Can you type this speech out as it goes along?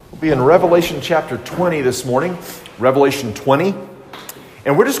We'll be in Revelation chapter 20 this morning, Revelation 20.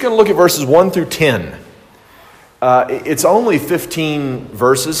 And we're just going to look at verses 1 through 10. It's only 15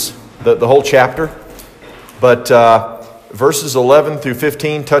 verses, the whole chapter. But verses 11 through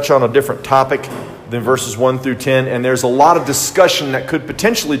 15 touch on a different topic than verses 1 through 10. And there's a lot of discussion that could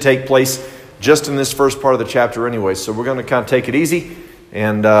potentially take place just in this first part of the chapter anyway. So we're going to kind of take it easy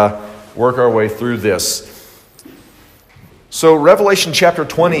and work our way through this. So Revelation chapter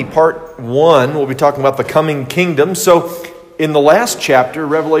 20, part 1, we'll be talking about the coming kingdom. So in the last chapter,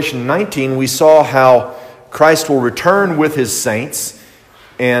 Revelation 19, we saw how Christ will return with his saints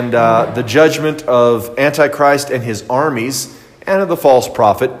and the judgment of Antichrist and his armies and of the false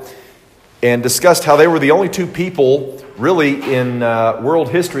prophet, and discussed how they were the only two people really in world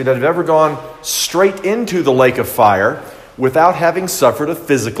history that have ever gone straight into the lake of fire without having suffered a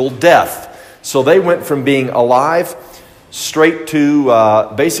physical death. So they went from being alive straight to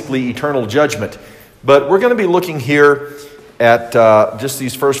basically eternal judgment. But we're going to be looking here at just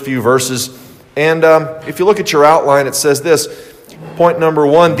these first few verses. And if you look at your outline, it says this. Point number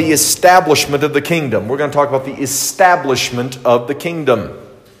 1, the establishment of the kingdom. We're going to talk about the establishment of the kingdom.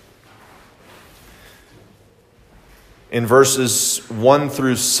 In verses 1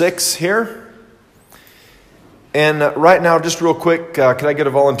 through 6 here. And right now, just real quick, can I get a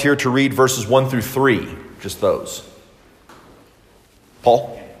volunteer to read verses 1 through 3? Just those.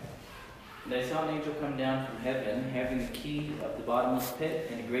 Paul? And I saw an angel come down from heaven, having the key of the bottomless pit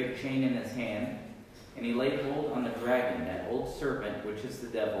and a great chain in his hand. And he laid hold on the dragon, that old serpent, which is the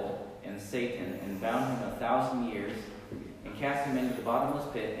devil and Satan, and bound him 1,000 years, and cast him into the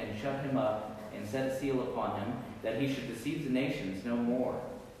bottomless pit, and shut him up, and set a seal upon him, that he should deceive the nations no more,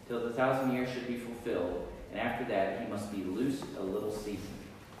 till the 1,000 years should be fulfilled. And after that he must be loosed a little season.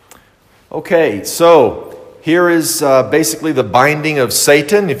 Okay, so here is basically the binding of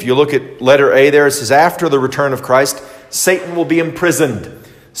Satan. If you look at letter A there, it says, after the return of Christ, Satan will be imprisoned.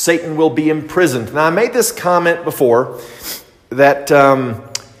 Satan will be imprisoned. Now, I made this comment before that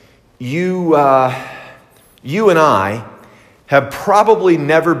you and I have probably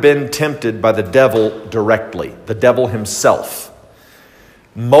never been tempted by the devil directly, the devil himself.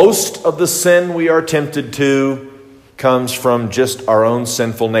 Most of the sin we are tempted to comes from just our own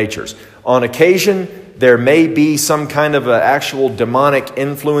sinful natures. On occasion, there may be some kind of an actual demonic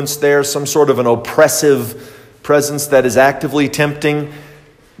influence there, some sort of an oppressive presence that is actively tempting.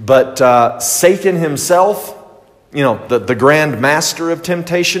 But Satan himself, the grand master of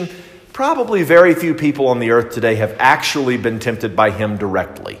temptation, probably very few people on the earth today have actually been tempted by him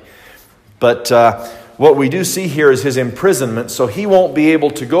directly. But what we do see here is his imprisonment, so he won't be able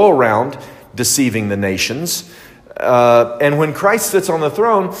to go around deceiving the nations. And when Christ sits on the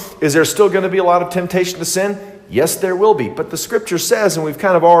throne, is there still going to be a lot of temptation to sin? Yes, there will be. But the scripture says, and we've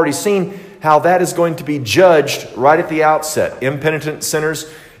kind of already seen, how that is going to be judged right at the outset. Impenitent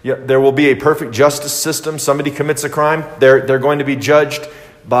sinners, there will be a perfect justice system. Somebody commits a crime, they're going to be judged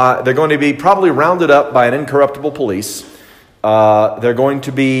they're going to be probably rounded up by an incorruptible police. They're going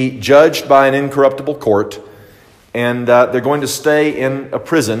to be judged by an incorruptible court, and they're going to stay in a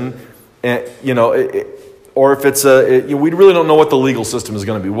prison, or if it's we really don't know what the legal system is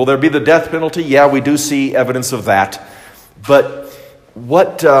going to be. Will there be the death penalty? Yeah, we do see evidence of that. But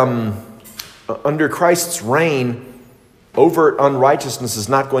what under Christ's reign, overt unrighteousness is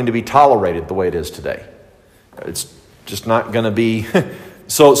not going to be tolerated the way it is today. It's just not going to be.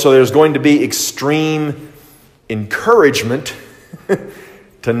 So there's going to be extreme encouragement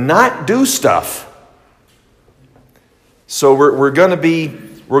to not do stuff. So we're going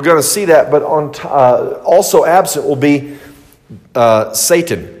to see that, but also absent will be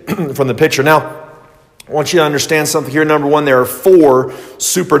Satan from the picture. Now, I want you to understand something here. Number 1, there are 4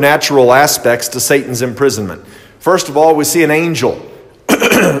 supernatural aspects to Satan's imprisonment. First of all, we see an angel.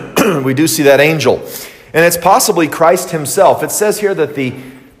 We do see that angel. And it's possibly Christ himself. It says here that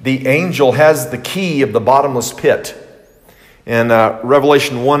the angel has the key of the bottomless pit. And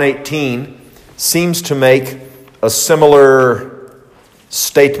Revelation 1:18 seems to make a similar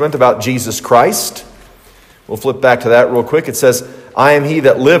statement about Jesus Christ. We'll flip back to that real quick. It says, I am he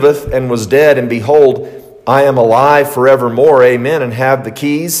that liveth and was dead, and behold, I am alive forevermore, amen, and have the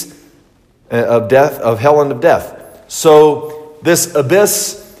keys of death, of hell and of death. So this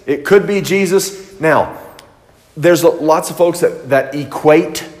abyss, it could be Jesus. Now, there's lots of folks that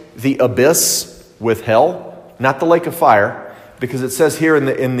equate the abyss with hell, not the lake of fire, because it says here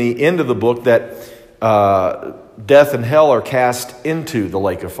in the end of the book that death and hell are cast into the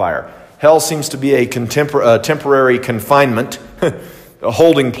lake of fire. Hell seems to be a temporary confinement, a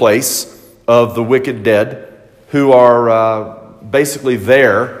holding place of the wicked dead who are basically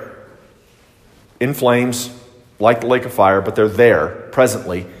there in flames, like the lake of fire, but they're there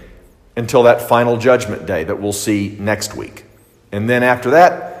presently until that final judgment day that we'll see next week. And then after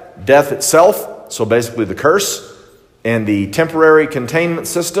that, death itself, so basically the curse and the temporary containment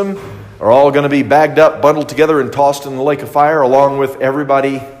system are all going to be bagged up, bundled together, and tossed in the lake of fire, along with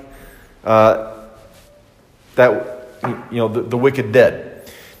everybody the wicked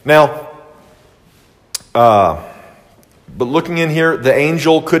dead. Now, but looking in here, the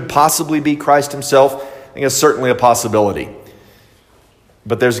angel could possibly be Christ himself. I think it's certainly a possibility.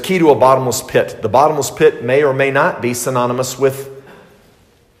 But there's a key to a bottomless pit. The bottomless pit may or may not be synonymous with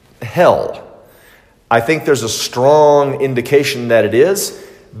hell. I think there's a strong indication that it is,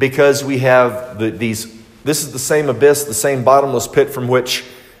 because we have this is the same abyss, the same bottomless pit from which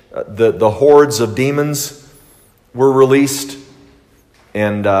the hordes of demons were released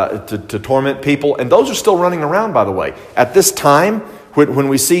and to torment people. And those are still running around, by the way. At this time, when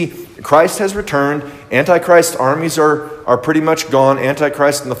we see Christ has returned, Antichrist armies are pretty much gone.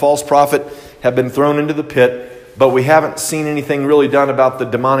 Antichrist and the false prophet have been thrown into the pit, but we haven't seen anything really done about the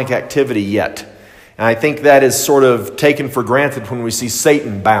demonic activity yet. And I think that is sort of taken for granted when we see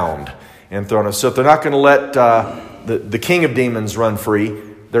Satan bound and thrown. So if they're not going to let the king of demons run free,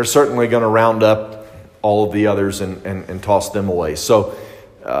 they're certainly going to round up all of the others and toss them away. So,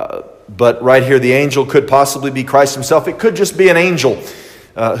 but right here, the angel could possibly be Christ himself. It could just be an angel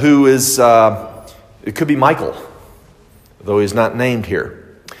who is, it could be Michael, though he's not named here.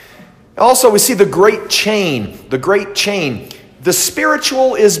 Also, we see the great chain. The great chain. The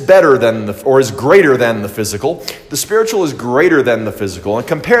spiritual is better than is greater than the physical. The spiritual is greater than the physical. And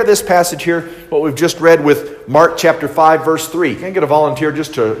compare this passage here, what we've just read, with Mark chapter 5, verse 3. Can I get a volunteer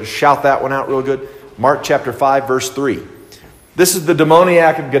just to shout that one out real good? Mark chapter 5, verse 3. This is the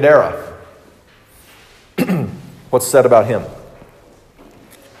demoniac of Gadara. What's said about him?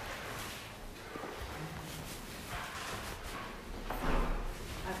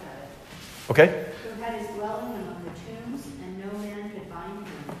 Okay. Who had his dwelling among the tombs, and no man could bind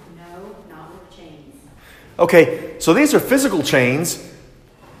him, no, not with chains. Okay, so these are physical chains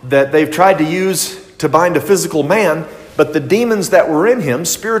that they've tried to use to bind a physical man, but the demons that were in him,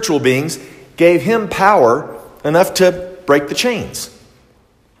 spiritual beings, gave him power enough to break the chains.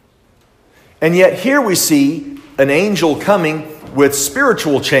 And yet here we see an angel coming with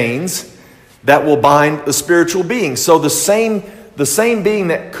spiritual chains that will bind the spiritual being. So the same being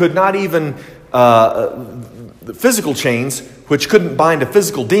that could not even, the physical chains, which couldn't bind a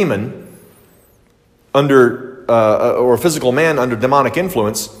physical demon or a physical man under demonic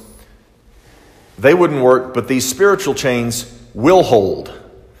influence, they wouldn't work, but these spiritual chains will hold.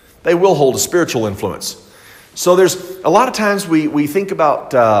 They will hold a spiritual influence. So there's a lot of times we think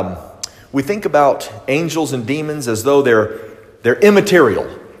about angels and demons as though they're immaterial.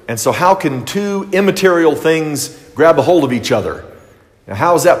 And so how can two immaterial things grab a hold of each other? Now,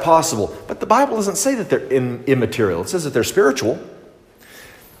 how is that possible? But the Bible doesn't say that they're immaterial. It says that they're spiritual.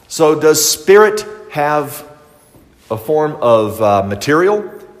 So does spirit have a form of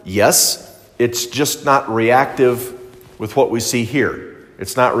material? Yes. It's just not reactive with what we see here.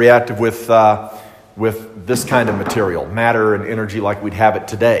 It's not reactive with this kind of material, matter and energy like we'd have it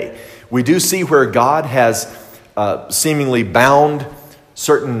today. We do see where God has seemingly bound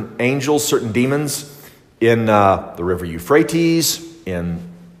certain angels, certain demons in the river Euphrates, in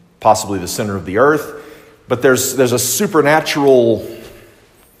possibly the center of the earth. But there's a supernatural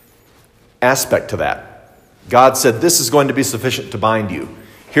aspect to that. God said, this is going to be sufficient to bind you.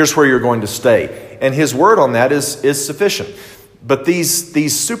 Here's where you're going to stay. And his word on that is sufficient. But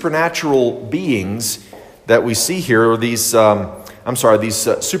these supernatural beings that we see here, or these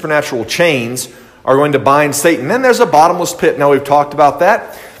supernatural chains, are going to bind Satan. Then there's a bottomless pit. Now, we've talked about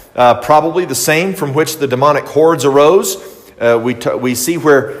that. Probably the same from which the demonic hordes arose. We see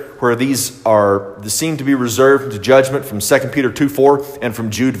where these seem to be reserved to judgment from 2 Peter 2:4 and from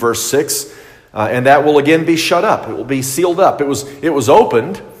Jude verse 6. And that will again be shut up. It will be sealed up. It was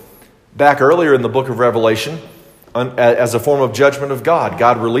opened back earlier in the book of Revelation as a form of judgment of God.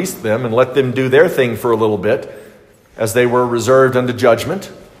 God released them and let them do their thing for a little bit as they were reserved unto judgment,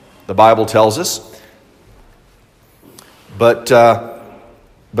 the Bible tells us. But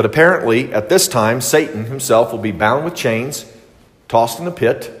apparently at this time, Satan himself will be bound with chains, tossed in a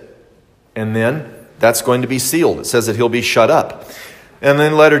pit, and then that's going to be sealed. It says that he'll be shut up. And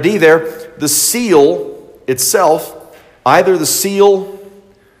then letter D there, the seal itself, either the seal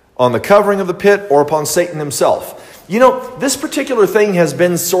on the covering of the pit or upon Satan himself. You know, this particular thing has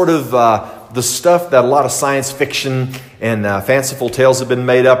been sort of the stuff that a lot of science fiction and fanciful tales have been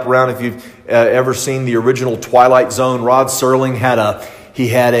made up around. If you've ever seen the original Twilight Zone, Rod Serling had a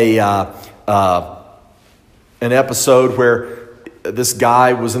an episode where this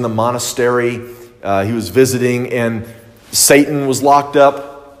guy was in the monastery. He was visiting, and Satan was locked up.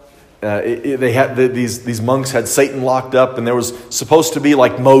 They had these monks had Satan locked up, and there was supposed to be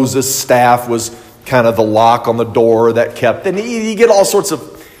like Moses' staff was kind of the lock on the door that kept. And you get all sorts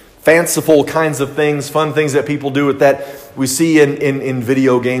of fanciful kinds of things, fun things that people do with that. We see in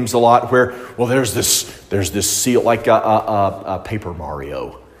video games a lot where, well, there's this seal, like a Paper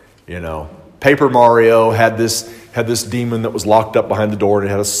Mario, Paper Mario had this demon that was locked up behind the door and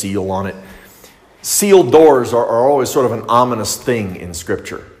it had a seal on it. Sealed doors are always sort of an ominous thing in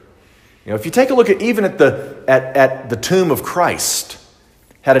Scripture. If you take a look at even at the tomb of Christ,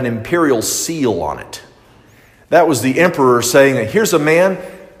 had an imperial seal on it. That was the emperor saying that here's a man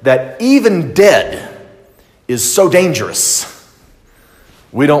that even dead is so dangerous.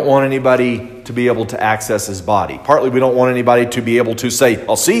 We don't want anybody to be able to access his body. Partly we don't want anybody to be able to say,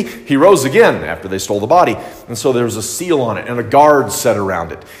 "I'll see, he rose again," after they stole the body. And so there was a seal on it and a guard set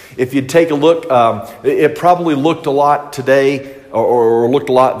around it. If you take a look, it probably looked a lot today, or looked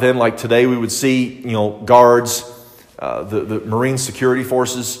a lot then like today. We would see, guards, the Marine Security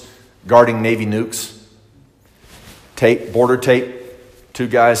Forces guarding Navy nukes. Tape, border tape, 2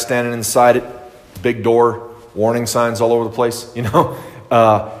 guys standing inside it, big door, warning signs all over the place,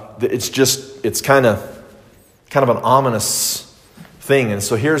 It's kind of an ominous thing. And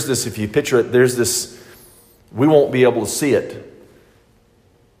so here's this, if you picture it, there's this, we won't be able to see it,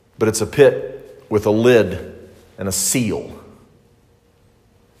 but it's a pit with a lid and a seal.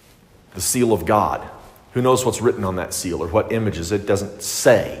 The seal of God. Who knows what's written on that seal or what images? It doesn't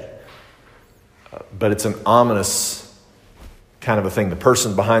say. But it's an ominous kind of a thing. The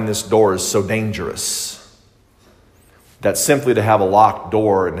person behind this door is so dangerous that simply to have a locked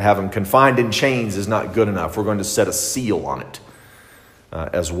door and have them confined in chains is not good enough. We're going to set a seal on it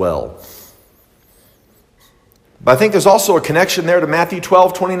as well. But I think there's also a connection there to Matthew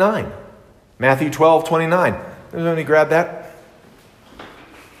 12:29. Matthew 12:29. Does anybody grab that?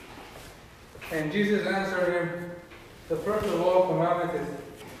 And Jesus answered him, "The first of all commandments is,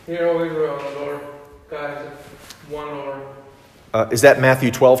 Hear, O Israel, the Lord God is one Lord." Is that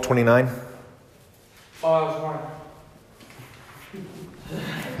Matthew 12:29? Oh, I was one.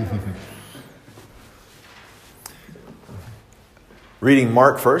 Reading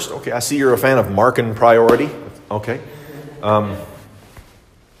Mark first. Okay, I see you're a fan of Markan priority. Okay. Don't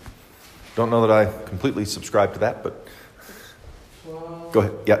know that I completely subscribe to that, but go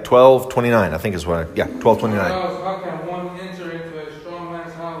ahead. Yeah, 12:29, I think is what 12:29. How can one enter into a strong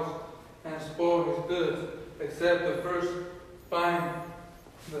man's house and spoil his goods, except the first bind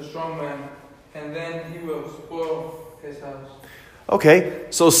the strong man, and then he will spoil his house? Okay,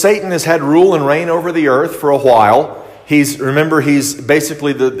 so Satan has had rule and reign over the earth for a while. He's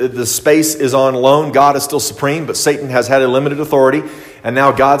basically the space is on loan. God is still supreme, but Satan has had a limited authority. And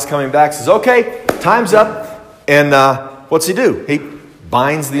now God's coming back, says, okay, time's up. And what's he do? He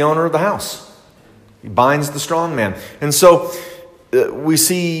binds the owner of the house. He binds the strong man. And so we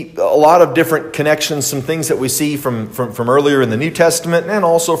see a lot of different connections, some things that we see from earlier in the New Testament and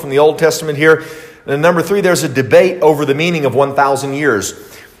also from the Old Testament here. And number 3, there's a debate over the meaning of 1,000 years.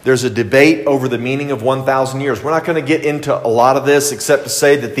 There's a debate over the meaning of 1,000 years. We're not going to get into a lot of this except to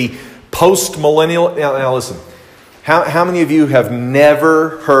say that the post-millennial... Now listen, how many of you have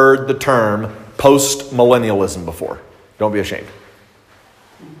never heard the term post-millennialism before? Don't be ashamed.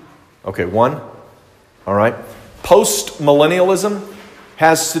 Okay, 1. All right. Post-millennialism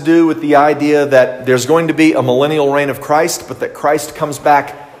has to do with the idea that there's going to be a millennial reign of Christ, but that Christ comes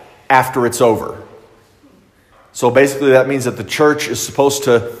back after it's over. So basically that means that the church is supposed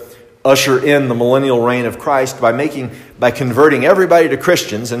to usher in the millennial reign of Christ by converting everybody to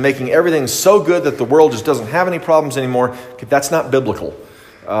Christians and making everything so good that the world just doesn't have any problems anymore. That's not biblical.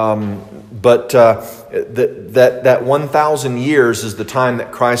 But that 1,000 years is the time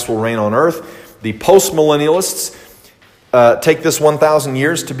that Christ will reign on earth. The post-millennialists take this 1,000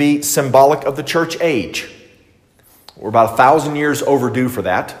 years to be symbolic of the church age. We're about 1,000 years overdue for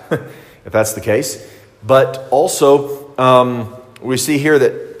that, if that's the case. But also, we see here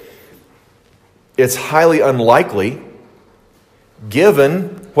that it's highly unlikely,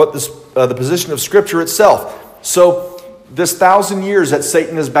 given what the position of Scripture itself. So, this 1,000 years that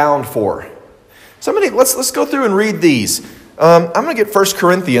Satan is bound for. Let's go through and read these. I'm going to get 1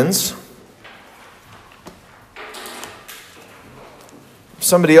 Corinthians.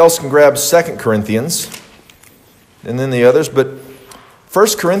 Somebody else can grab 2 Corinthians, and then the others, but 1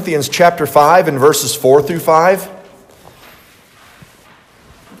 Corinthians chapter 5 and verses 4 through 5.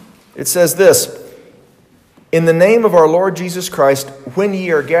 It says this, In the name of our Lord Jesus Christ, when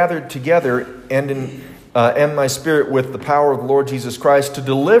ye are gathered together, and my spirit with the power of the Lord Jesus Christ, to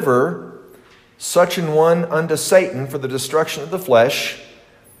deliver such an one unto Satan for the destruction of the flesh,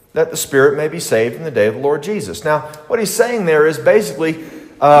 that the spirit may be saved in the day of the Lord Jesus. Now, what he's saying there is basically,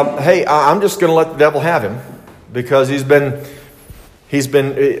 hey, I'm just going to let the devil have him, because he's been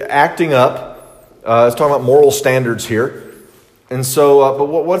acting up. It's talking about moral standards here. And so, but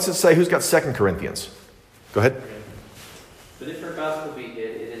what's it say? Who's got 2 Corinthians? Go ahead. But if our gospel be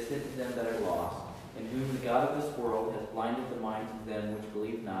hid, it is hid to them that are lost, in whom the God of this world hath blinded the minds of them which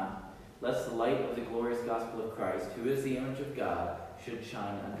believe not, lest the light of the glorious gospel of Christ, who is the image of God, should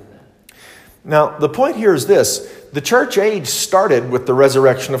shine unto them. Now, the point here is this. The church age started with the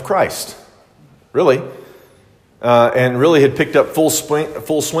resurrection of Christ. Really. And really had picked up full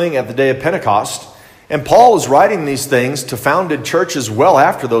swing at the day of Pentecost. And Paul is writing these things to founded churches well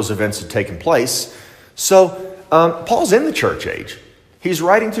after those events had taken place. So, Paul's in the church age. He's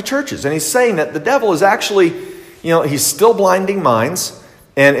writing to churches. And he's saying that the devil is actually, he's still blinding minds.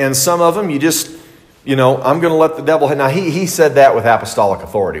 And some of them, you just, I'm going to let the devil... Now, he said that with apostolic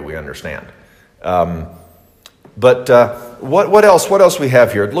authority, we understand. But what else? What else we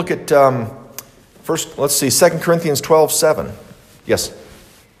have here? Look at, first, let's see, 2 Corinthians 12:7. Yes?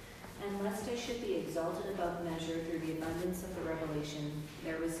 And lest I should be exalted above measure through the abundance of the revelation,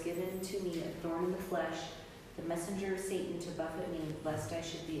 there was given to me a thorn in the flesh, the messenger of Satan to buffet me, lest I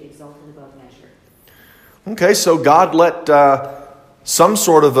should be exalted above measure. Okay, so God let some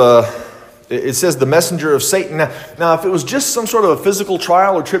sort of it says the messenger of Satan. Now, if it was just some sort of a physical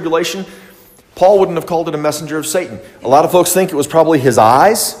trial or tribulation, Paul wouldn't have called it a messenger of Satan. A lot of folks think it was probably his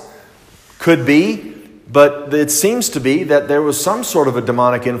eyes. Could be. But it seems to be that there was some sort of a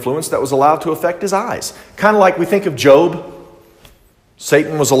demonic influence that was allowed to affect his eyes. Kind of like we think of Job.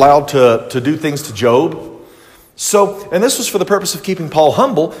 Satan was allowed to do things to Job. So, and this was for the purpose of keeping Paul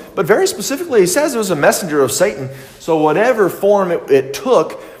humble, but very specifically he says it was a messenger of Satan. So whatever form it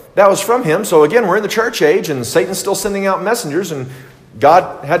took, that was from him. So again, we're in the church age and Satan's still sending out messengers, and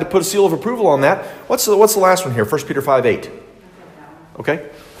God had to put a seal of approval on that. What's the last one here? 1 Peter 5:8. Okay.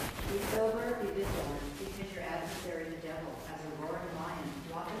 Be sober, be vigilant, because your adversary the devil, as a roaring lion,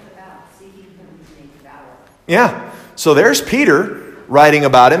 walketh about, seeking whom he may devour. Yeah. So there's Peter writing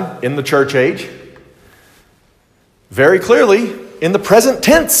about him in the church age. Very clearly in the present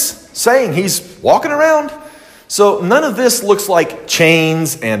tense, saying he's walking around. So none of this looks like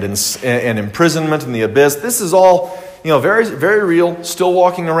chains and imprisonment in the abyss. This is all, very, very real, still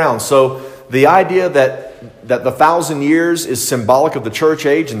walking around. So the idea that the 1,000 years is symbolic of the church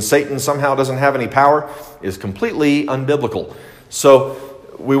age and Satan somehow doesn't have any power is completely unbiblical. So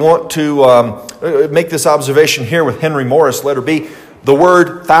we want to make this observation here with Henry Morris, letter B. The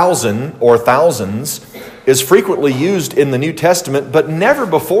word thousand or thousands is frequently used in the New Testament, but never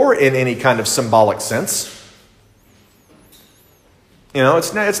before in any kind of symbolic sense.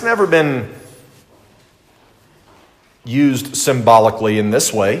 It's never been used symbolically in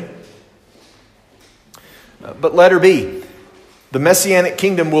this way. But letter B, the Messianic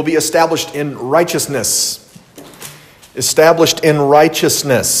kingdom will be established in righteousness. Established in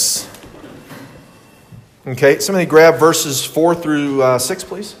righteousness. Okay, somebody grab verses 4 through 6,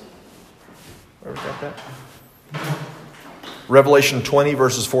 please. Whoever's got that. Revelation 20,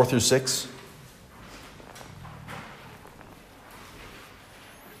 verses 4 through 6.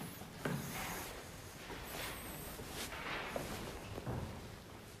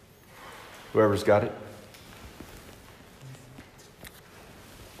 Whoever's got it.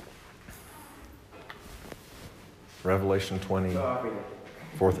 Revelation 20.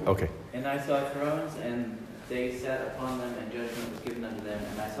 Fourth. Okay. And I saw thrones, and they sat upon them, and judgment was given unto them.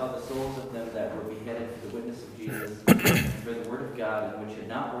 And I saw the souls of them that were beheaded for the witness of Jesus, and for the word of God, and which had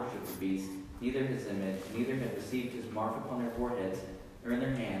not worshipped the beast, neither his image, neither had received his mark upon their foreheads or in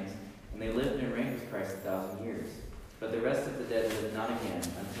their hands. And they lived and reigned with Christ 1,000 years. But the rest of the dead lived not again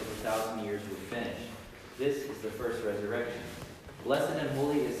until the 1,000 years were finished. This is the first resurrection. Blessed and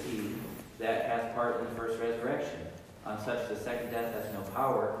holy is he that hath part in the first resurrection. On such the second death hath no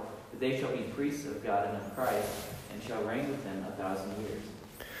power, but they shall be priests of God and of Christ, and shall reign with him 1,000 years.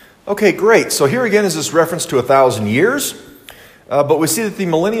 Okay, great. So here again is this reference to 1,000 years. But we see that the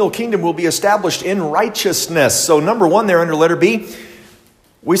millennial kingdom will be established in righteousness. So number one there under letter B,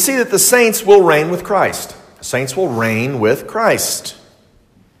 we see that the saints will reign with Christ. The saints will reign with Christ.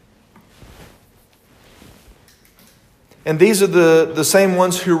 And these are the same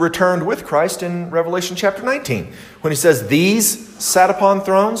ones who returned with Christ in Revelation chapter 19. When he says, these sat upon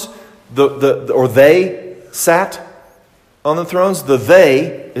thrones, or they sat on the thrones, the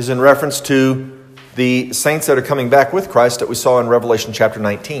they is in reference to the saints that are coming back with Christ that we saw in Revelation chapter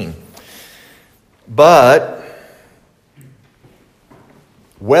 19. But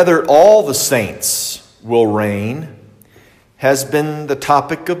whether all the saints will reign has been the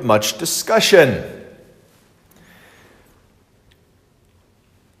topic of much discussion.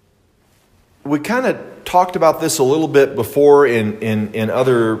 We kind of talked about this a little bit before in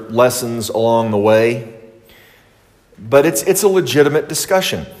other lessons along the way, but it's a legitimate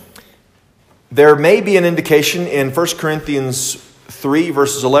discussion. There may be an indication in 1 Corinthians 3,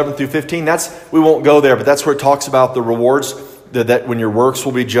 verses 11 through 15. We won't go there, but that's where it talks about the rewards, that when your works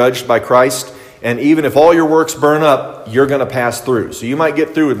will be judged by Christ. And even if all your works burn up, you're going to pass through. So you might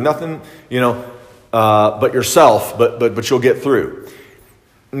get through with nothing, but yourself, but you'll get through.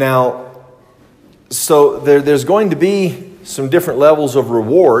 Now, so there's going to be some different levels of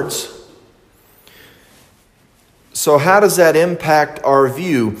rewards. So how does that impact our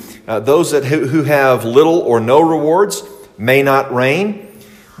view? Those who have little or no rewards may not reign.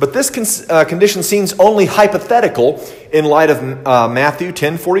 But this condition seems only hypothetical in light of Matthew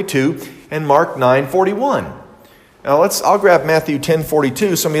 10:42 and Mark 9:41. Now I'll grab Matthew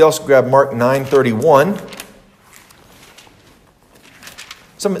 10:42. Somebody else grab Mark 9:31.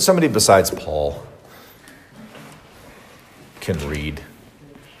 Somebody besides Paul can read.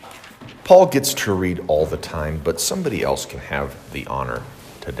 Paul gets to read all the time, but somebody else can have the honor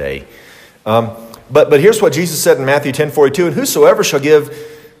today. But here's what Jesus said in Matthew 10:42, "And whosoever shall give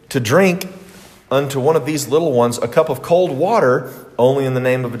to drink unto one of these little ones a cup of cold water, only in the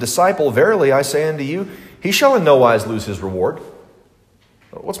name of a disciple, verily I say unto you, he shall in no wise lose his reward."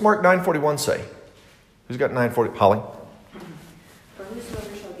 What's Mark 9:41 say? Who's got 9:40? Holly? "For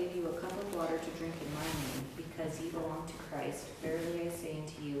whosoever shall give you a cup of water to drink in my name, because ye belong to Christ, verily I say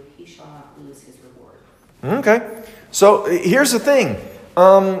unto you, he shall not lose his reward." Okay. So here's the thing.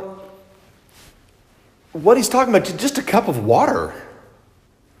 What he's talking about, just a cup of water.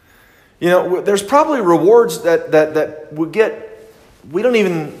 There's probably rewards that we don't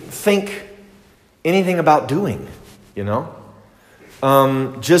even think anything about doing,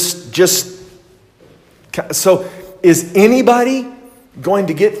 So is anybody going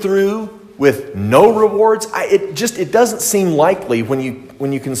to get through with no rewards? It doesn't seem likely when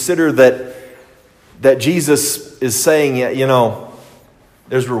you consider that Jesus is saying,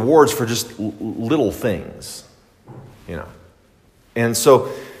 there's rewards for just little things, And so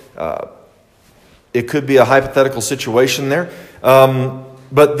it could be a hypothetical situation there.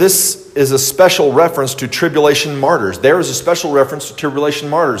 But this is a special reference to tribulation martyrs. There is a special reference to tribulation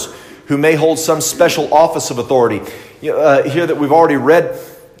martyrs who may hold some special office of authority. Here that we've already read,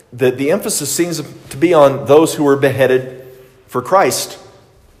 that the emphasis seems to be on those who were beheaded for Christ.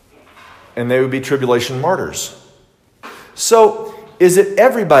 And they would be tribulation martyrs. So, is it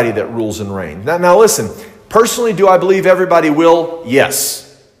everybody that rules and reigns? Now listen, personally, do I believe everybody will? Yes.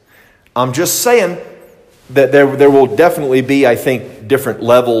 I'm just saying that there will definitely be, I think, different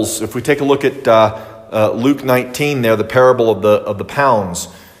levels. If we take a look at Luke 19 there, the parable of the pounds,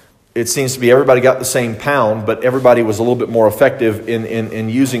 it seems to be everybody got the same pound, but everybody was a little bit more effective in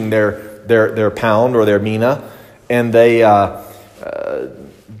using their pound or their mina, and they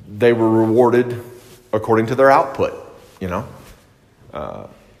were rewarded according to their output.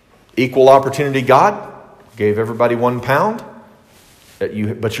 Equal opportunity God gave everybody 1 pound, but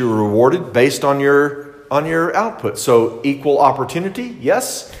you were rewarded based on your output. So equal opportunity,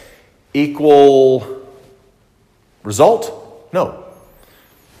 yes. Equal result, no.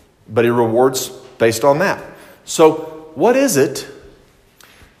 But He rewards based on that. So what is it?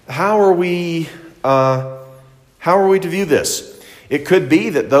 How are we to view this? It could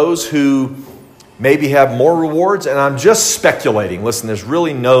be that those who maybe have more rewards, and I'm just speculating. Listen, there's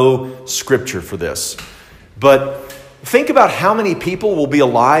really no scripture for this. But think about how many people will be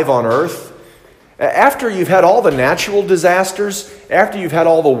alive on earth after you've had all the natural disasters, after you've had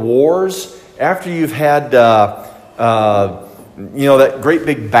all the wars, after you've had that great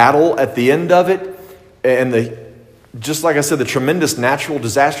big battle at the end of it, and just like I said, the tremendous natural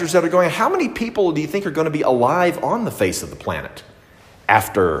disasters that are going on. How many people do you think are going to be alive on the face of the planet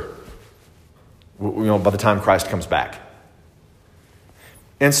after, by the time Christ comes back?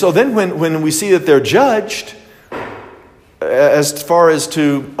 And so then when we see that they're judged, as far as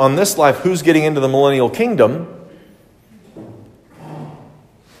to, on this life, who's getting into the millennial kingdom,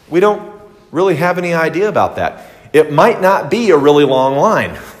 we don't really have any idea about that. It might not be a really long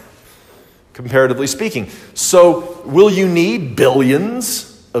line, comparatively speaking. So will you need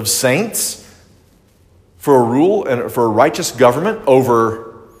billions of saints for a rule and for a righteous government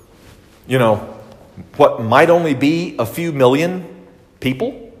over, what might only be a few million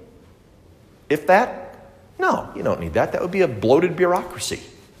people? if that. No, you don't need that. That would be a bloated bureaucracy,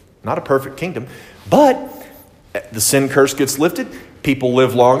 not a perfect kingdom. But the sin curse gets lifted. People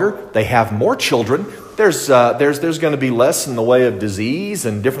live longer. They have more children. There's going to be less in the way of disease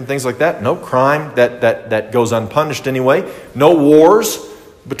and different things like that. No crime that goes unpunished anyway. No wars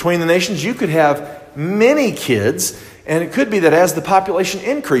between the nations. You could have many kids, and it could be that as the population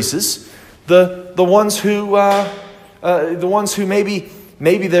increases, the ones who maybe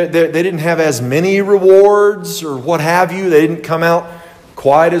they didn't have as many rewards or what have you. They didn't come out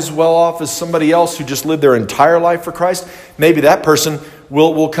quite as well off as somebody else who just lived their entire life for Christ. Maybe that person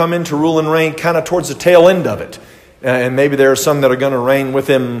will come in to rule and reign kind of towards the tail end of it. And maybe there are some that are going to reign with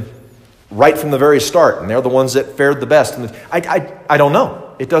him right from the very start. And they're the ones that fared the best. And I don't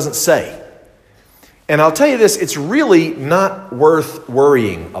know. It doesn't say. And I'll tell you this, it's really not worth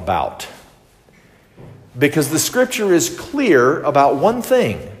worrying about. Because the Scripture is clear about one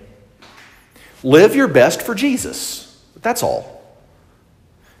thing. Live your best for Jesus. That's all.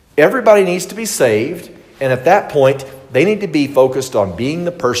 Everybody needs to be saved. And at that point, they need to be focused on being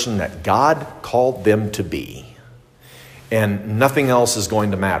the person that God called them to be. And nothing else is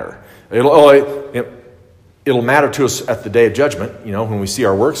going to matter. It'll matter to us at the day of judgment, when we see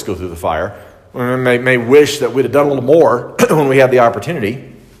our works go through the fire. We may wish that we'd have done a little more when we had the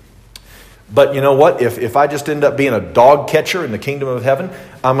opportunity. But you know what? If I just end up being a dog catcher in the kingdom of heaven,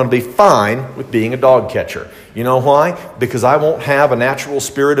 I'm going to be fine with being a dog catcher. You know why? Because I won't have a natural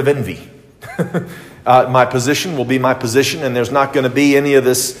spirit of envy. My position will be my position, and there's not going to be any of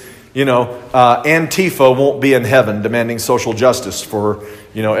this, Antifa won't be in heaven demanding social justice for,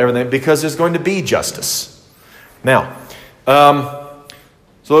 everything, because there's going to be justice. Now,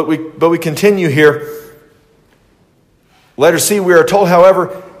 but we continue here. Letter C, we are told,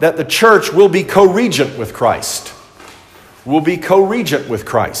 however, that the church will be co-regent with Christ. Will be co-regent with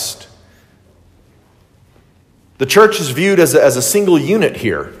Christ. The church is viewed as a single unit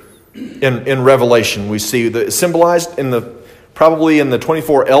here. In Revelation, we see symbolized probably in the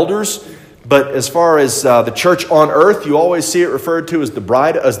 24 elders, but as far as the church on earth, you always see it referred to as the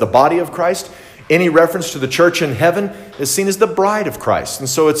bride, as the body of Christ. Any reference to the church in heaven is seen as the bride of Christ, and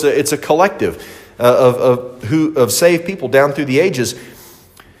so it's a collective of saved people down through the ages.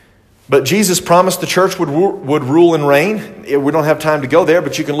 But Jesus promised the church would rule and reign. We don't have time to go there,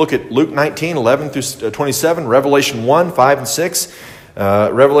 but you can look at Luke 19, 11 through 27, Revelation 1, 5 and 6.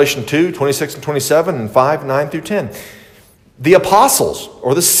 Revelation 2, 26 and 27, and 5, 9 through 10. The apostles,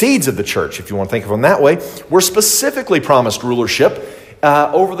 or the seeds of the church, if you want to think of them that way, were specifically promised rulership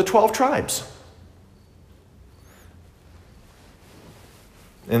over the 12 tribes.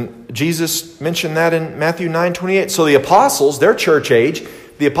 And Jesus mentioned that in Matthew 9, 28. So the apostles, their church age,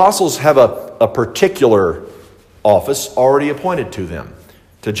 the apostles have a particular office already appointed to them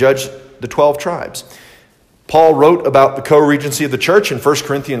to judge the 12 tribes. Paul wrote about the co-regency of the church in 1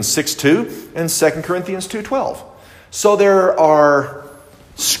 Corinthians 6:2 and 2 Corinthians 2:12. So there are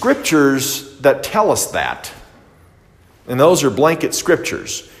scriptures that tell us that. And those are blanket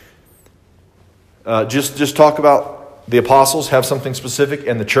scriptures. Just talk about the apostles have something specific,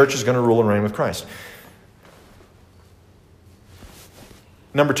 and the church is going to rule and reign with Christ.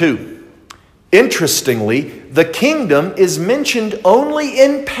 Number 2. Interestingly, the kingdom is mentioned only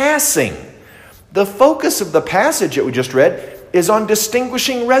in passing. The focus of the passage that we just read is on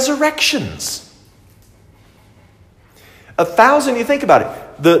distinguishing resurrections. 1,000, you think about it.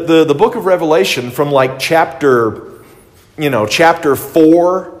 The book of Revelation from like chapter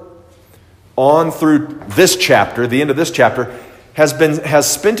 4 on through this chapter, the end of this chapter,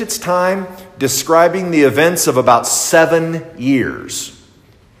 has spent its time describing the events of about 7 years.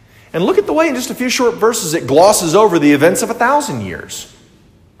 And look at the way in just a few short verses it glosses over the events of 1,000 years.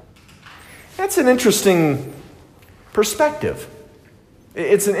 That's an interesting perspective.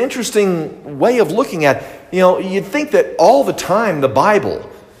 It's an interesting way of looking at, you'd think that all the time the Bible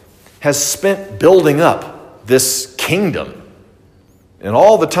has spent building up this kingdom. And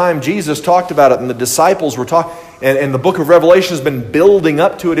all the time Jesus talked about it and the disciples were talking, and the book of Revelation has been building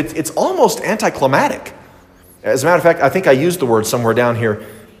up to it. It's almost anticlimactic. As a matter of fact, I think I used the word somewhere down here.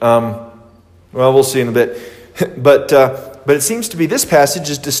 We'll see in a bit. But it seems to be this passage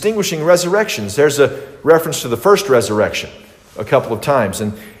is distinguishing resurrections. There's a reference to the first resurrection a couple of times,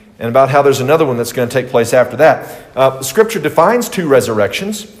 and about how there's another one that's going to take place after that. Scripture defines 2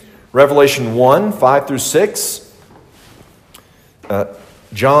 resurrections. Revelation 1, 5 through 6.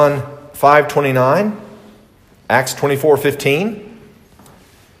 John 5:29. Acts 24:15.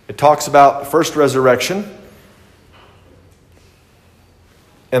 It talks about the first resurrection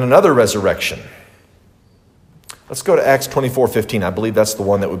and another resurrection. Let's go to Acts 24:15. I believe that's the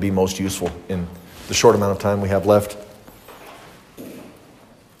one that would be most useful in the short amount of time we have left.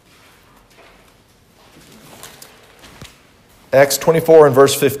 Acts 24 and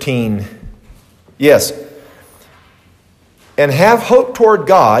verse 15. Yes. And have hope toward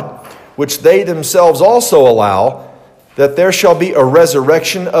God, which they themselves also allow, that there shall be a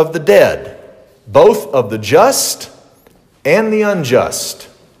resurrection of the dead, both of the just and the unjust.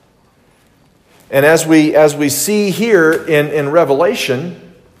 And as we see here in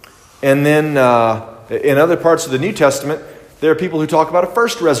Revelation, and then in other parts of the New Testament, there are people who talk about a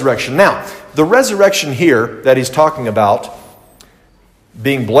first resurrection. Now, the resurrection here that he's talking about,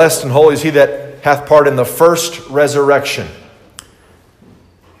 being blessed and holy is he that hath part in the first resurrection.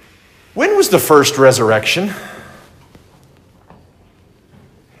 When was the first resurrection?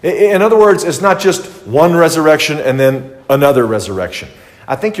 In other words, it's not just one resurrection and then another resurrection.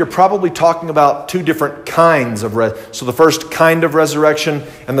 I think you're probably talking about two different kinds of so the first kind of resurrection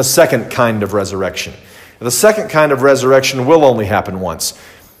and the second kind of resurrection. The second kind of resurrection will only happen once.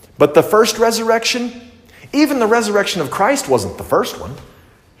 But the first resurrection, even the resurrection of Christ wasn't the first one.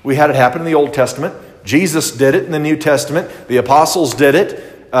 We had it happen in the Old Testament. Jesus did it in the New Testament. The apostles did it.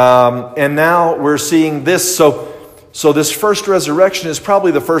 And now we're seeing this. So this first resurrection is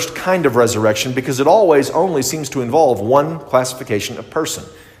probably the first kind of resurrection because it always only seems to involve one classification of person,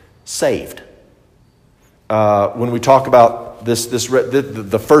 saved. When we talk about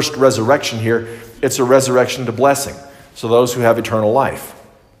the first resurrection here, it's a resurrection to blessing. So those who have eternal life.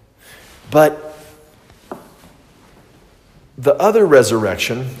 But the other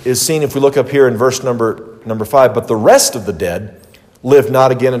resurrection is seen if we look up here in verse number 5. But the rest of the dead lived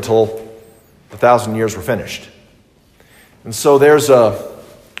not again until 1,000 years were finished. And so there's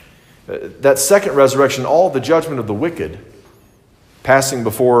that second resurrection, all the judgment of the wicked passing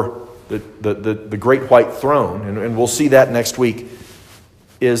before the great white throne, and we'll see that next week,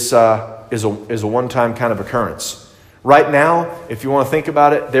 is a one-time kind of occurrence. Right now, if you want to think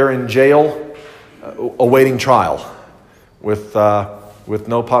about it, they're in jail awaiting trial with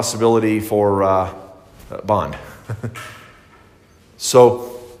no possibility for bond.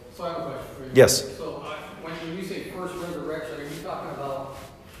 So I have a question for you. Yes. So when you say first resurrection, are you talking about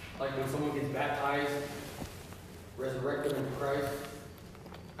like when someone gets baptized, resurrected into Christ?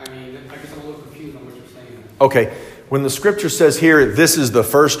 I mean, I guess I'm a little confused on what you're saying. Okay, when the scripture says here, this is the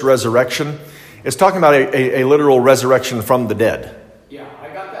first resurrection, it's talking about a literal resurrection from the dead. Yeah, I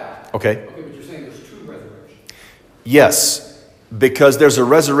got that. Okay. Okay, but you're saying there's two resurrections. Yes, because there's a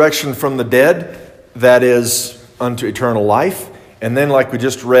resurrection from the dead that is unto eternal life, and then like we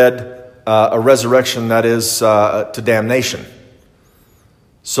just read, a resurrection that is to damnation.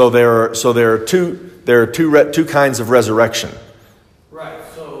 So there are two kinds of resurrection. Right,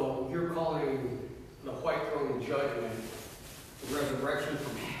 so you're calling the white throne judgment the resurrection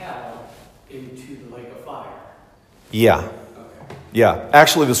from hell into the lake of fire. Yeah. Okay. Yeah.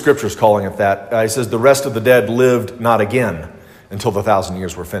 Actually, the scripture is calling it that. It says the rest of the dead lived not again until the 1,000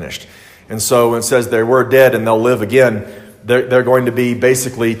 years were finished. And so when it says they were dead and they'll live again, they're going to be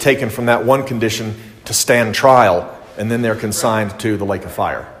basically taken from that one condition to stand trial, and then they're consigned to the lake of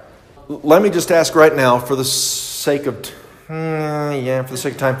fire. Let me just ask right now, for the sake of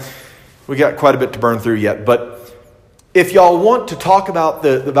time, we got quite a bit to burn through yet. But if y'all want to talk about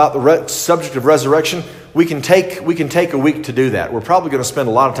the subject of resurrection, we can take a week to do that. We're probably going to spend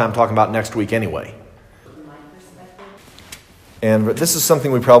a lot of time talking about next week anyway. But this is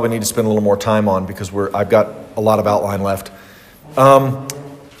something we probably need to spend a little more time on because I've got a lot of outline left.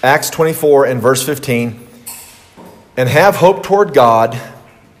 Acts 24 and verse 15. And have hope toward God,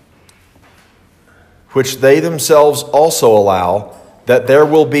 which they themselves also allow, that there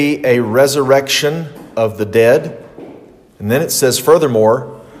will be a resurrection of the dead. And then it says,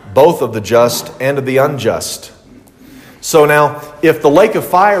 furthermore, both of the just and of the unjust. So now, if the lake of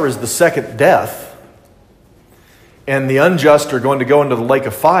fire is the second death, and the unjust are going to go into the lake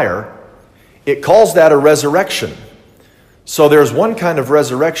of fire, it calls that a resurrection. So there's one kind of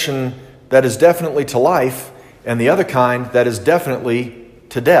resurrection that is definitely to life, and the other kind that is definitely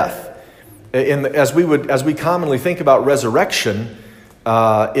to death. As we commonly think about resurrection,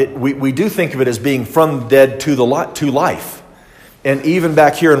 we do think of it as being from the dead to life. And even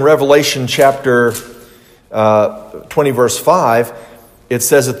back here in Revelation chapter 20, verse 5, it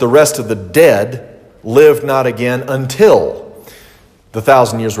says that the rest of the dead lived not again until the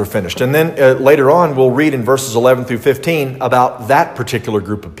 1,000 years were finished. And then later on, we'll read in verses 11 through 15 about that particular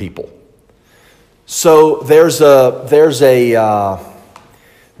group of people. So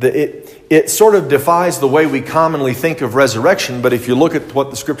it sort of defies the way we commonly think of resurrection, but if you look at what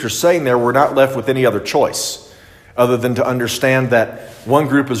the Scripture's saying there, we're not left with any other choice. other than to understand that one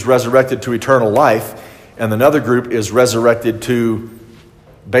group is resurrected to eternal life and another group is resurrected to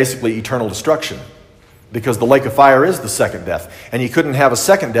basically eternal destruction. Because the lake of fire is the second death. And you couldn't have a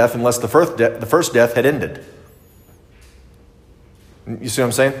second death unless the first death had ended. You see what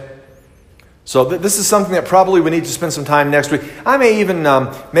I'm saying? So this is something that probably we need to spend some time next week. I may even,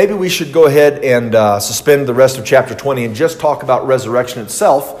 maybe we should go ahead and suspend the rest of chapter 20 and just talk about resurrection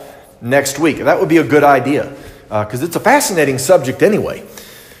itself next week. That would be a good idea. Because it's a fascinating subject anyway.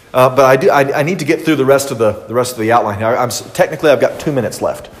 But I need to get through the rest of the outline here. Technically, I've got 2 minutes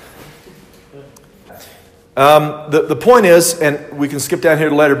left. The point is, and we can skip down here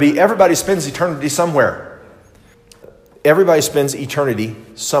to letter B, everybody spends eternity somewhere. Everybody spends eternity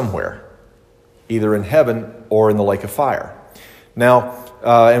somewhere, either in heaven or in the lake of fire. Now,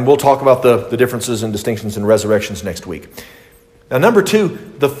 and we'll talk about the differences and distinctions in resurrections next week. Now, number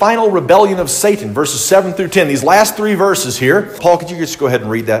 2, the final rebellion of Satan, verses 7 through 10. These last 3 verses here. Paul, could you just go ahead and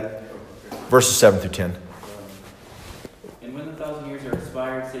read that? Verses 7 through 10. And when the 1,000 years are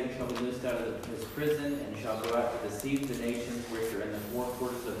expired, Satan shall be loosed out of his prison and shall go out to deceive the nations which are in the four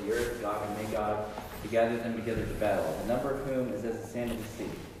quarters of the earth, Gog and Magog, to gather them together to battle, the number of whom is as the sand of the sea.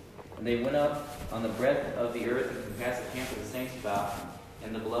 And they went up on the breadth of the earth and compassed the camp of the saints about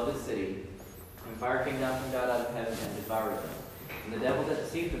in the beloved city. And fire came down from God out of heaven and devoured them. And the devil that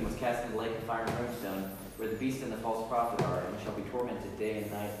deceived them was cast into the lake of fire and brimstone, where the beast and the false prophet are, and shall be tormented day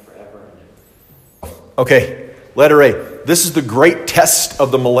and night forever and ever. Okay, letter A. This is the great test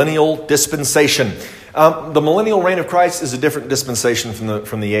of the millennial dispensation. The millennial reign of Christ is a different dispensation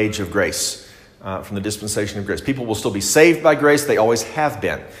from the age of grace, from the dispensation of grace. People will still be saved by grace. They always have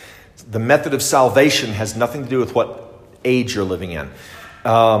been. The method of salvation has nothing to do with what age you're living in.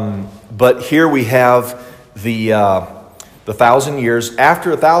 But here we have the 1,000 years. After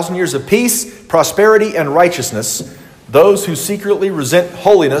 1,000 years of peace, prosperity, and righteousness, those who secretly resent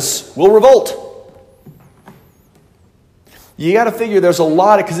holiness will revolt. You got to figure there's a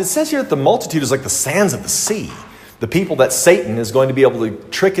lot of, because it says here that the multitude is like the sands of the sea. The people that Satan is going to be able to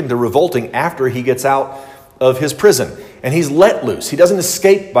trick into revolting after he gets out of his prison. And he's let loose. He doesn't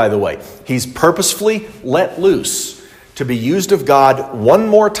escape, by the way. He's purposefully let loose to be used of God one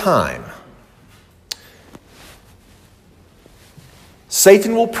more time.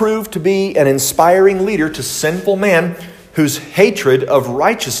 Satan will prove to be an inspiring leader to sinful man whose hatred of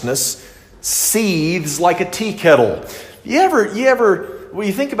righteousness seethes like a tea kettle. When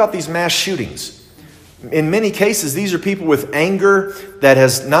you think about these mass shootings, in many cases, these are people with anger that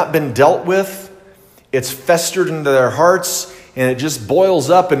has not been dealt with. It's festered into their hearts, and it just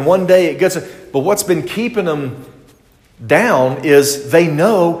boils up, and one day it gets... But what's been keeping them down is they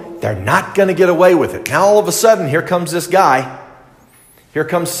know they're not going to get away with it. Now all of a sudden, here comes this guy. Here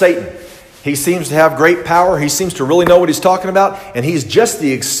comes Satan. He seems to have great power. He seems to really know what he's talking about. And he's just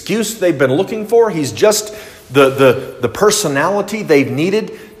the excuse they've been looking for. He's just the personality they've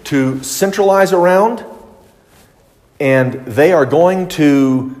needed to centralize around. And they are going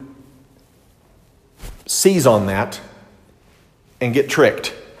to seize on that and get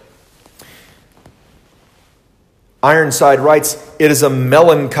tricked. Ironside writes, "It is a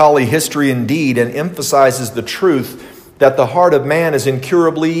melancholy history indeed and emphasizes the truth that the heart of man is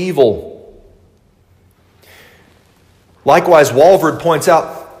incurably evil." Likewise, Walvoord points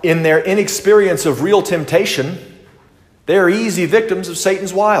out, in their inexperience of real temptation, they are easy victims of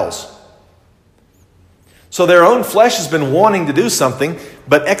Satan's wiles. So their own flesh has been wanting to do something,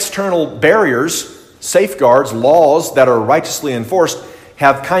 but external barriers, safeguards, laws that are righteously enforced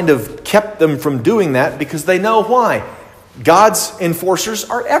have kind of kept them from doing that because they know why. God's enforcers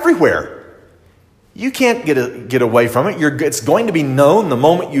are everywhere. You can't get away from it. It's going to be known the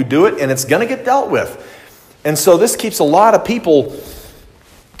moment you do it, and it's going to get dealt with. And so this keeps a lot of people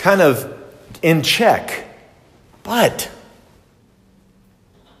kind of in check. But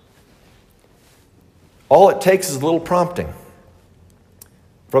all it takes is a little prompting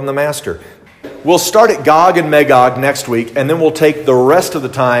from the Master. We'll start at Gog and Magog next week, and then we'll take the rest of the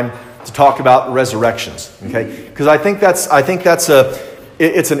time to talk about resurrections. Okay? Because I think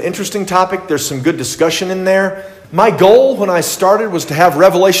it's an interesting topic. There's some good discussion in there. My goal when I started was to have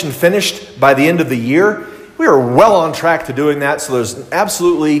Revelation finished by the end of the year. We are well on track to doing that, so there's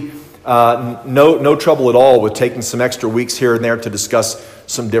absolutely no trouble at all with taking some extra weeks here and there to discuss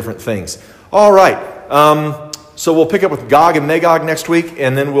some different things. All right. So we'll pick up with Gog and Magog next week,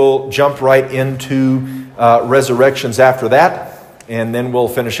 and then we'll jump right into resurrections after that, and then we'll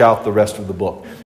finish out the rest of the book.